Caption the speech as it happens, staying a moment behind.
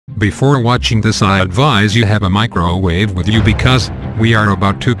Before watching this, I advise you have a microwave with you because we are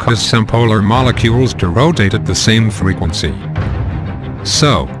about to cause some polar molecules to rotate at the same frequency.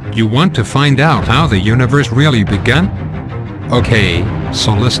 So, you want to find out how the universe really began? Okay,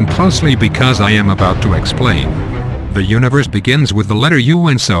 so listen closely because I am about to explain. The universe begins with the letter U,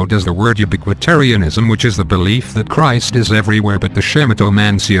 and so does the word ubiquitarianism, which is the belief that Christ is everywhere, but the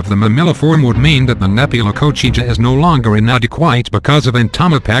schematomancy of the mammaliform would mean that the nebula Cochija is no longer inadequate because of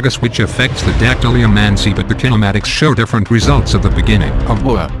entomopagus, which affects the dactyliomancy, but the kinematics show different results at the beginning of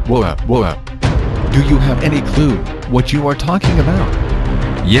Do you have any clue what you are talking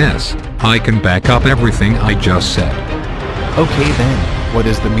about? Yes, I can back up everything I just said. Okay then, what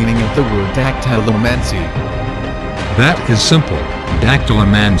is the meaning of the word dactylomancy? That is simple.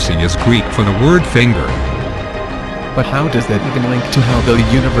 Dactylomancy is Greek for the word finger. But how does that even link to how the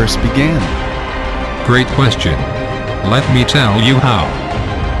universe began? Great question. Let me tell you how.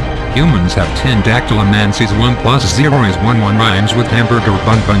 Humans have 10 dactylomancies. 1 plus 0 is 1. 1 rhymes with hamburger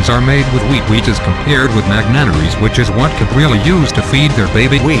bun. Buns are made with wheat. Wheat is compared with magnanaries, which is what could really use to feed their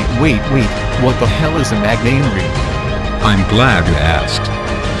baby. Wait, what the hell is a magnanary? I'm glad you asked.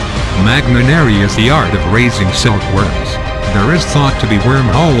 Magnanary is the art of raising silkworms. There is thought to be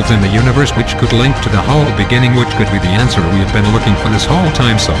wormholes in the universe which could link to the whole beginning, which could be the answer we have been looking for this whole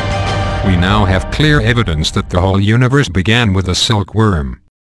time. So, we now have clear evidence that the whole universe began with a silkworm.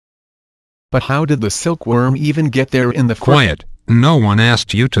 But how did the silkworm even get there in the first? Quiet, no one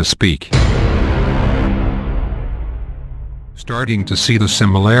asked you to speak. Starting to see the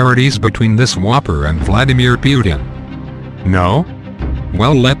similarities between this whopper and Vladimir Putin? No?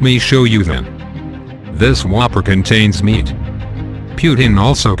 Well, let me show you then. This whopper contains meat. Putin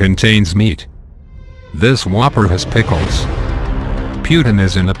also contains meat. This whopper has pickles. Putin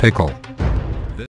is in a pickle.